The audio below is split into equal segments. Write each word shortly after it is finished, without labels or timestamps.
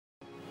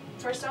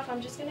First off,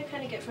 I'm just gonna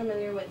kind of get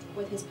familiar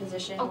with his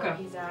position, where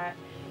he's at.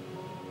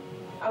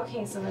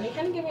 Okay, so let me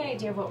kind of give you an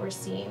idea of what we're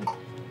seeing.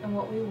 And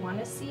what we want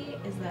to see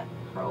is that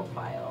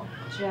profile,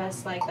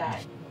 just like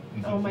that.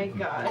 Oh my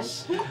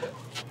gosh,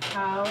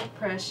 how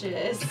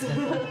precious.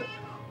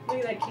 Look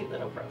at that cute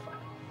little profile.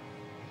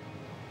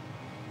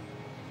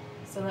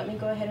 So let me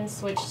go ahead and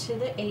switch to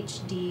the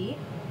HD.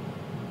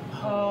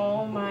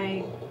 Oh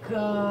my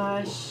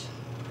gosh.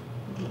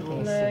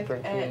 Look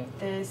at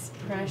this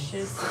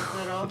precious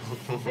little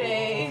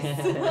face.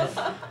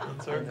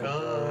 That's our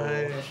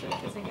guy.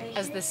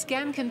 As the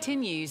scan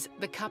continues,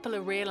 the couple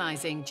are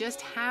realizing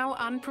just how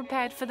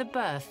unprepared for the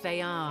birth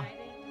they are.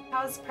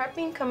 How's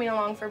prepping coming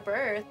along for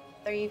birth?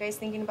 Are you guys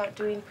thinking about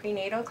doing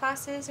prenatal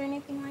classes or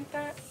anything like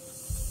that?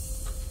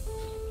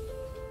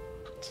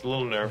 It's a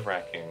little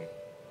nerve-wracking.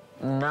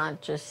 Not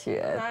just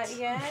yet. Not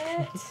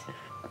yet?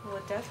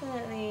 Well,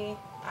 definitely,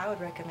 I would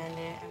recommend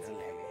it.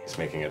 It's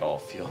making it all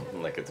feel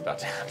like it's about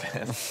to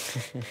happen.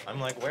 I'm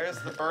like,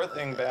 where's the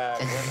birthing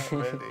bag?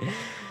 We're not ready.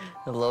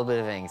 A little bit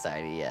of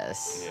anxiety,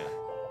 yes. Yeah.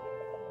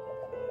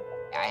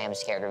 I am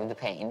scared of the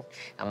pain.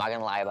 I'm not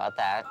gonna lie about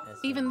that.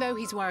 Even though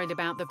he's worried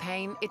about the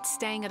pain, it's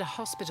staying at a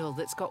hospital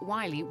that's got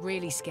Wyley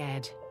really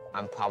scared.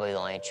 I'm probably the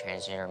only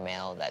transgender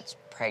male that's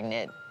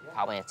pregnant,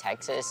 probably in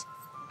Texas.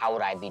 How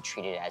would I be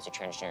treated as a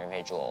transgender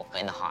individual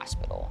in the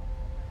hospital?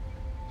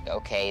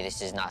 Okay,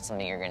 this is not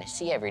something you're gonna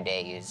see every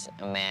day, is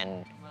a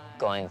man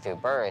going through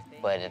birth,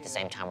 but at the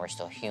same time, we're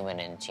still human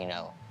and, you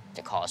know,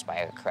 to call us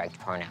by our correct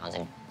pronouns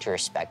and to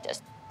respect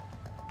us.